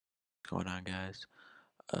going on, guys?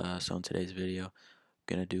 So in today's video, I'm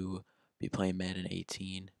gonna be playing Madden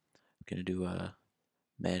 18. I'm gonna do a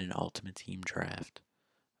Madden Ultimate Team draft.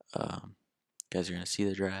 Guys are gonna see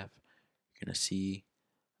the draft. You're gonna see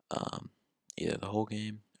either the whole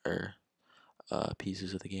game or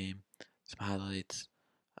pieces of the game, some highlights.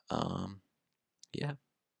 Yeah.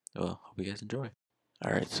 Well, hope you guys enjoy.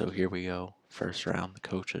 All right, so here we go. First round, the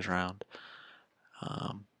coaches round.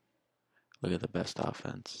 Um, Look at the best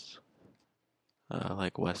offense.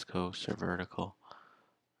 Like West Coast or vertical.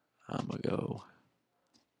 I'm gonna go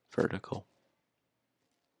vertical.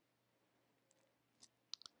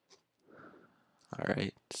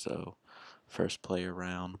 Alright, so first player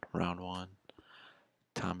round one.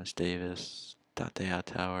 Thomas Davis, Dante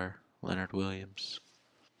Hightower, Leonard Williams.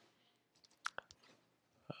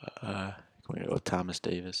 I'm going to go with Thomas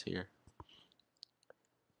Davis here.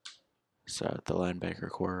 Start at the linebacker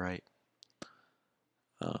core right.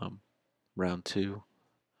 Round two.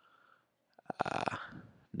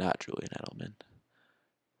 Not Julian Edelman.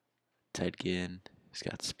 Ted Ginn. He's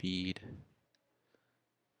got speed.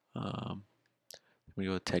 I'm going to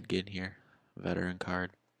go with Ted Ginn here. Veteran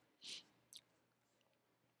card.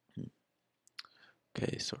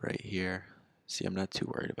 Okay, so right here. See, I'm not too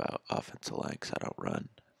worried about offensive line because I don't run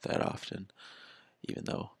that often. Even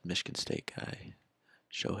though Michigan State guy,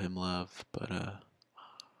 show him love. But I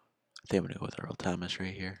think I'm going to go with Earl Thomas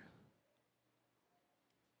right here.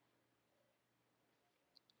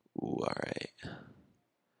 Ooh, alright.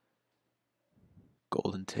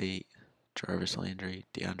 Golden Tate, Jarvis Landry,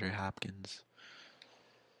 DeAndre Hopkins.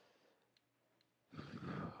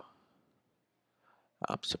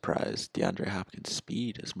 I'm surprised DeAndre Hopkins'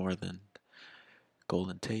 speed is more than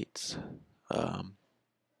Golden Tate's.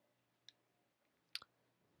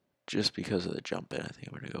 Just because of the jump in, I think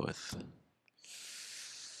I'm going to go with.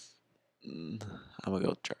 I'm going to go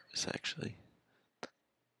with Jarvis, actually.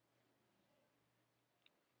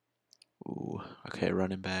 Ooh, okay,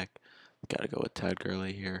 running back. Got to go with Todd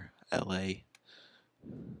Gurley here, LA.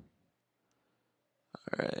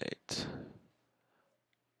 Alright.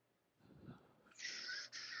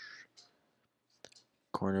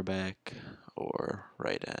 Cornerback or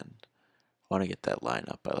right end. I want to get that line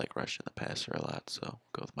up. I like rushing the passer a lot, so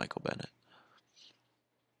go with Michael Bennett.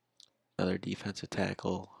 Another defensive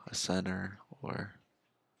tackle, a center, or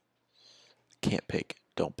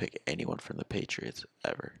don't pick anyone from the Patriots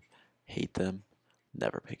ever. Hate them.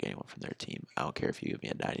 Never pick anyone from their team. I don't care if you give me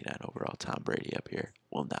a 99 overall Tom Brady up here.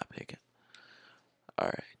 Will not pick it.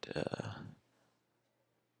 Alright,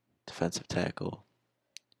 defensive tackle.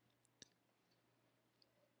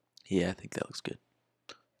 Yeah, I think that looks good.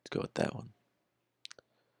 Let's go with that one.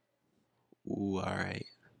 Ooh, alright.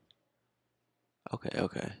 Okay.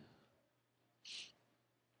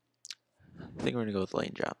 I think we're gonna go with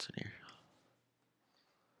Lane Johnson here.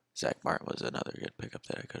 Zach Martin was another good pickup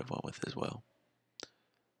that I could have went with as well.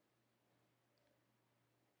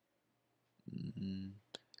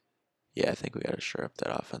 Yeah, I think we got to shore up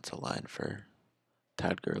that offensive line for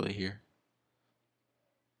Todd Gurley here.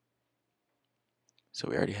 So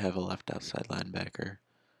we already have a left outside linebacker.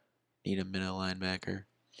 Need a middle linebacker.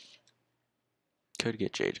 Could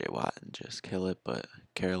get J.J. Watt and just kill it, but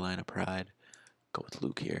Carolina pride. Go with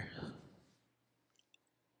Luke here.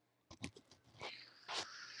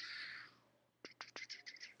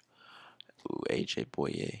 Ooh, A.J.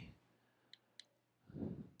 Boye.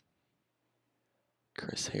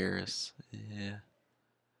 Chris Harris. Yeah.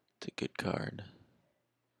 It's a good card.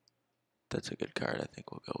 That's a good card. I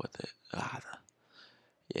think we'll go with it.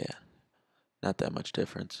 Yeah. Not that much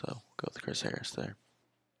difference, so go with Chris Harris there.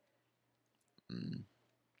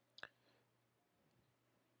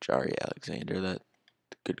 Jari Alexander, that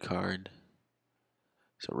good card.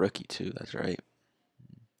 So rookie too, that's right.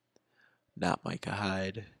 Not Micah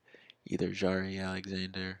Hyde, either Jari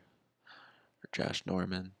Alexander or Josh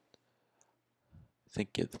Norman. I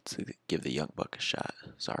think give the young buck a shot.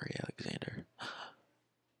 Sorry, Alexander.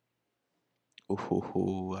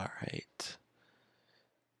 Ooh, all right.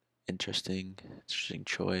 Interesting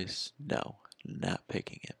choice. No, not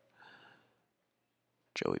picking him.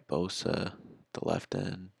 Joey Bosa, the left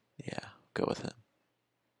end. Yeah, go with him.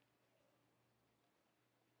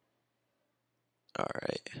 All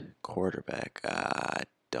right, quarterback. I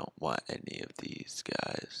don't want any of these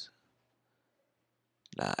guys.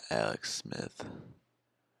 Not Alex Smith.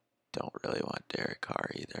 Don't really want Derek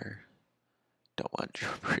Carr either. Don't want Drew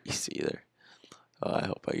Brees either. Oh, I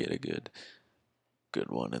hope I get a good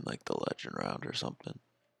one in like the legend round or something.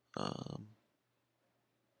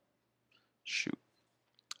 Shoot.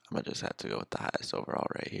 I'm gonna just have to go with the highest overall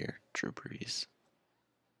right here. Drew Brees.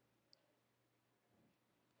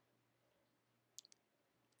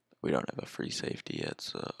 We don't have a free safety yet,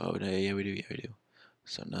 so oh no, yeah we do, yeah we do.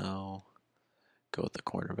 So now go with the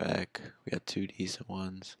cornerback. We got two decent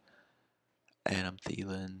ones. Adam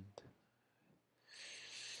Thielen.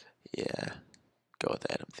 Yeah, go with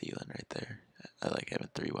Adam Thielen right there. I like having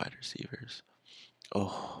three wide receivers.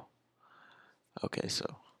 Oh, okay, so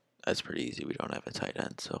that's pretty easy. We don't have a tight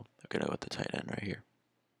end, so I'm gonna go with the tight end right here.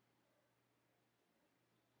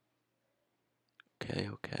 Okay,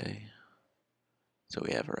 okay. So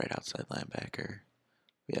we have a right outside linebacker.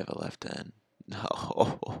 We have a left end.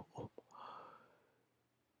 No.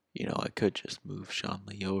 You know, I could just move Sean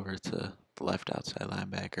Lee over to the left outside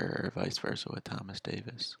linebacker or vice versa with Thomas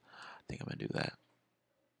Davis. I think I'm going to do that.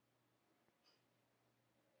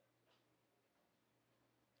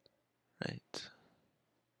 Right.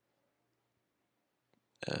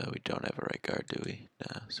 We don't have a right guard, do we?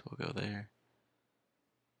 No, so we'll go there.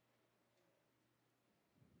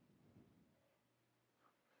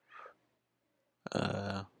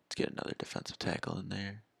 Let's get another defensive tackle in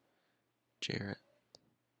there. Jarrett.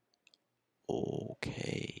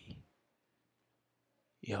 Okay.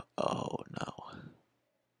 Yeah. Oh no.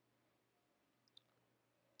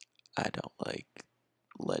 I don't like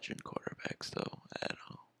legend quarterbacks though at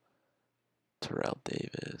all. Terrell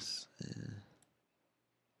Davis. I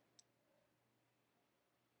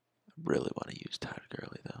really want to use Todd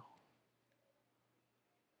Gurley though.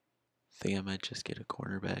 Think I might just get a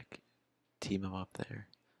cornerback, team him up there.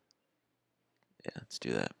 Yeah, let's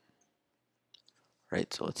do that.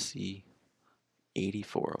 Right, so let's see.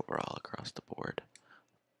 84 overall across the board.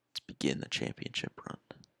 Let's begin the championship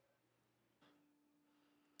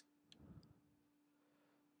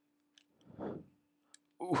run.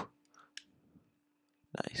 Ooh,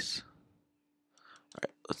 nice. All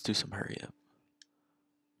right, let's do some hurry up.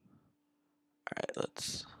 All right,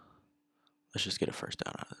 let's just get a first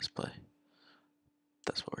down out of this play.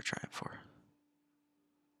 That's what we're trying for.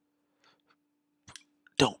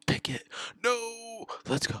 Don't pick it. No,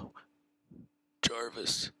 let's go.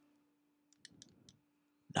 Jarvis.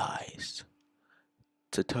 Nice.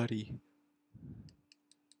 It's a tutty.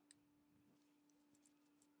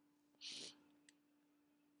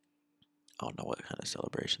 I don't know what kind of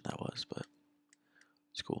celebration that was, but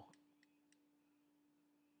it's cool.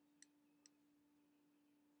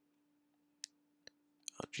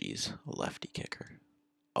 Oh, geez, a lefty kicker.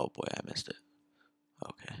 Oh boy, I missed it.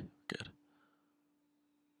 Okay, good.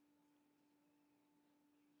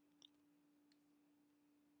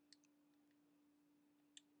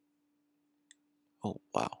 Oh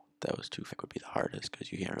wow, that was too. Would be the hardest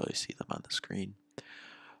because you can't really see them on the screen,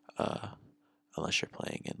 uh, unless you're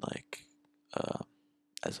playing in like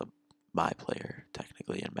as a my player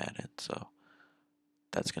technically in Madden. So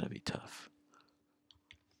that's gonna be tough.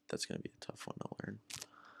 That's gonna be a tough one to learn.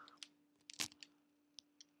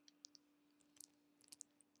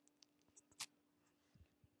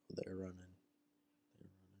 They're running.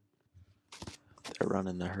 They're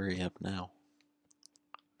running the hurry up now.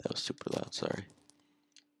 That was super loud. Sorry.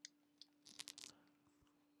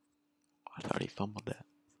 I thought he fumbled that.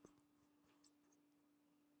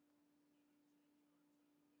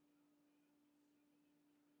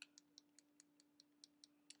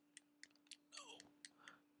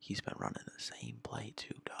 He's been running the same play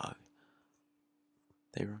too, dog.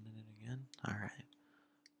 They running it again? Alright.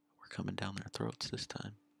 We're coming down their throats this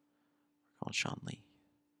time. We're going Sean Lee.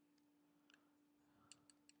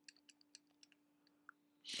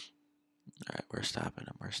 Alright, we're stopping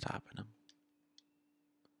him. We're stopping him.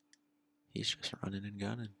 He's just running and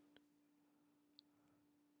gunning.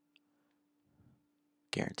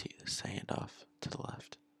 Guarantee this handoff to the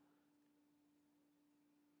left.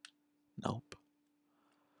 Nope.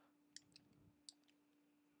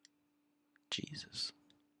 Jesus.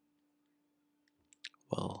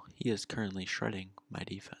 Well, he is currently shredding my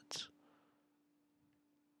defense.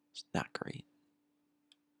 It's not great.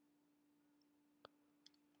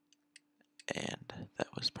 And that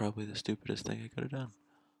was probably the stupidest thing I could have done.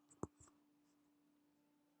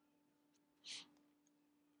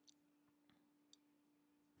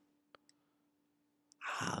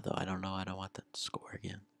 Though I don't know. I don't want them to score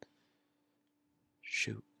again.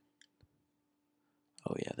 Shoot.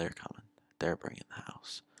 Oh, yeah, they're coming. They're bringing the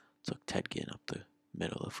house. Let's look Ted Ginn up the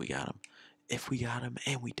middle if we got him. If we got him,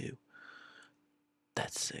 and we do.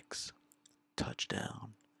 That's 6.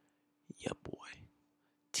 Touchdown. Yeah, boy.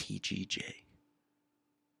 TGJ.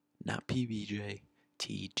 Not PBJ.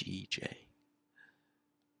 TGJ.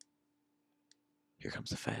 Here comes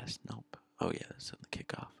the fast. Nope. Oh, yeah, that's on the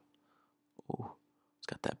kickoff. Oh, it's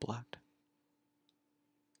got that blocked.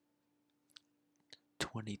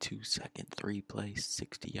 22-second 3-play,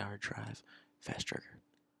 60-yard drive. Fast trigger.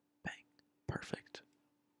 Perfect.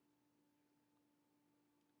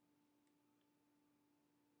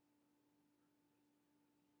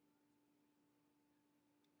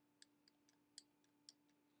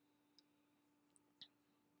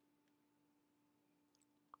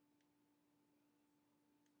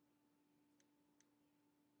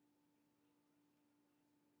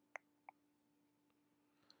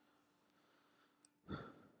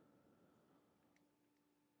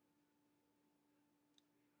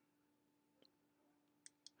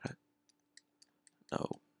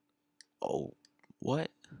 No. Oh,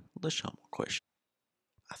 what? Let's show more question.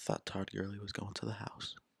 I thought Todd Gurley was going to the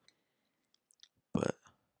house, but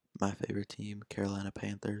my favorite team, Carolina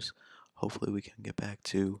Panthers. Hopefully, we can get back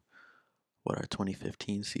to what our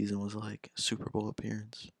 2015 season was like, Super Bowl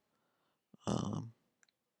appearance.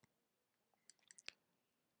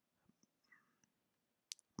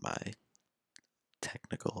 My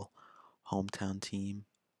technical hometown team,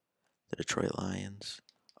 the Detroit Lions.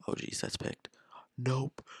 Oh, geez, that's picked.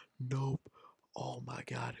 Nope, nope. Oh my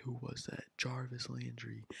God, who was that? Jarvis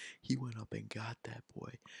Landry. He went up and got that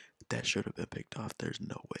boy. That should have been picked off. There's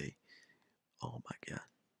no way. Oh my God.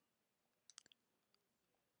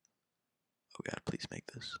 Oh God, please make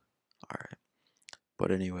this. All right.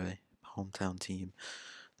 But anyway, hometown team,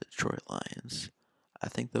 the Detroit Lions. I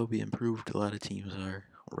think they'll be improved. A lot of teams are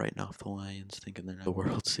writing off the Lions, thinking they're not the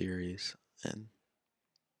World Series, and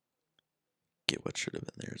get what should have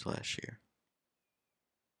been theirs last year.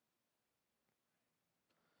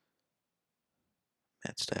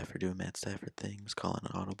 Matt Stafford doing Matt Stafford things, calling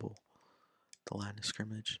an audible, the line of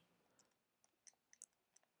scrimmage.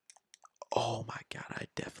 Oh my God, I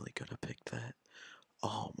definitely could have picked that.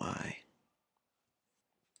 Oh my.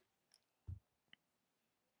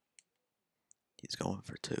 He's going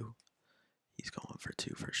for two. He's going for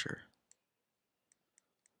two for sure.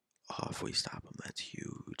 Oh, if we stop him, that's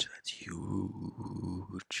huge. That's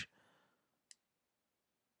huge.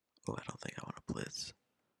 Oh, I don't think I want to blitz.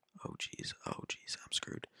 Oh, jeez. Oh, jeez. I'm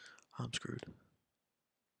screwed. I'm screwed.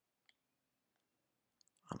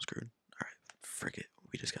 I'm screwed. All right. Frick it.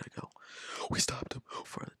 We just got to go. We stopped him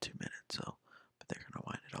for the 2 minutes, so. But they're going to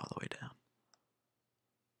wind it all the way down.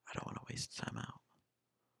 I don't want to waste time out.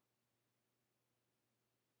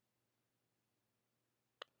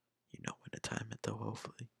 You know when to time it, though,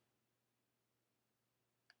 hopefully.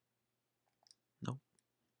 Nope.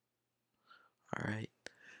 All right.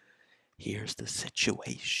 Here's the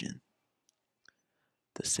situation.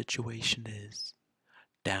 The situation is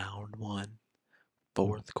down one,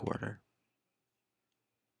 fourth quarter,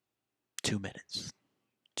 2 minutes.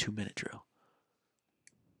 2 minute drill.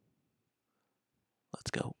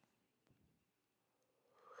 Let's go.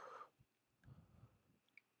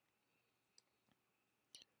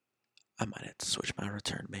 I might have to switch my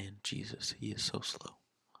return man. Jesus, he is so slow.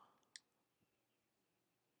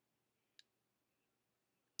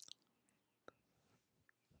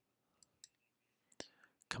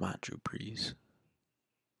 Come on, Drew Brees.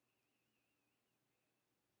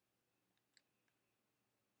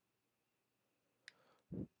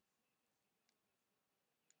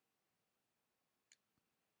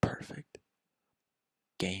 Perfect.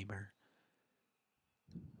 Gamer.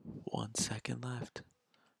 1 second left.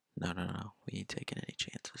 No. We ain't taking any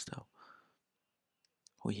chances, though.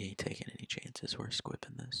 We ain't taking any chances. We're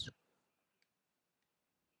squipping this.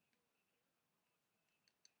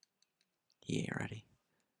 He ain't ready.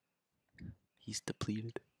 He's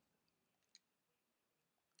depleted.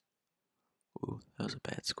 Ooh, that was a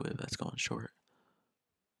bad squib. That's going short.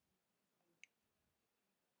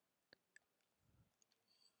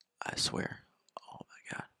 I swear. Oh my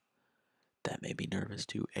God. That made me nervous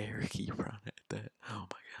too. Eric Ebron at that. Oh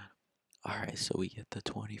my God. Alright, so we get the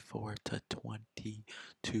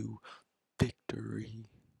 24-22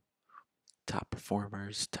 victory. Top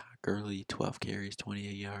performers, Todd Gurley, 12 carries,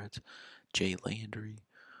 28 yards. Jay Landry,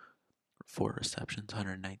 4 receptions,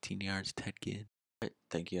 119 yards. Ted Ginn. Alright,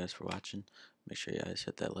 thank you guys for watching. Make sure you guys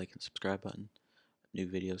hit that like and subscribe button. New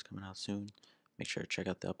videos coming out soon. Make sure to check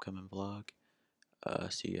out the upcoming vlog.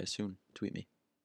 See you guys soon. Tweet me.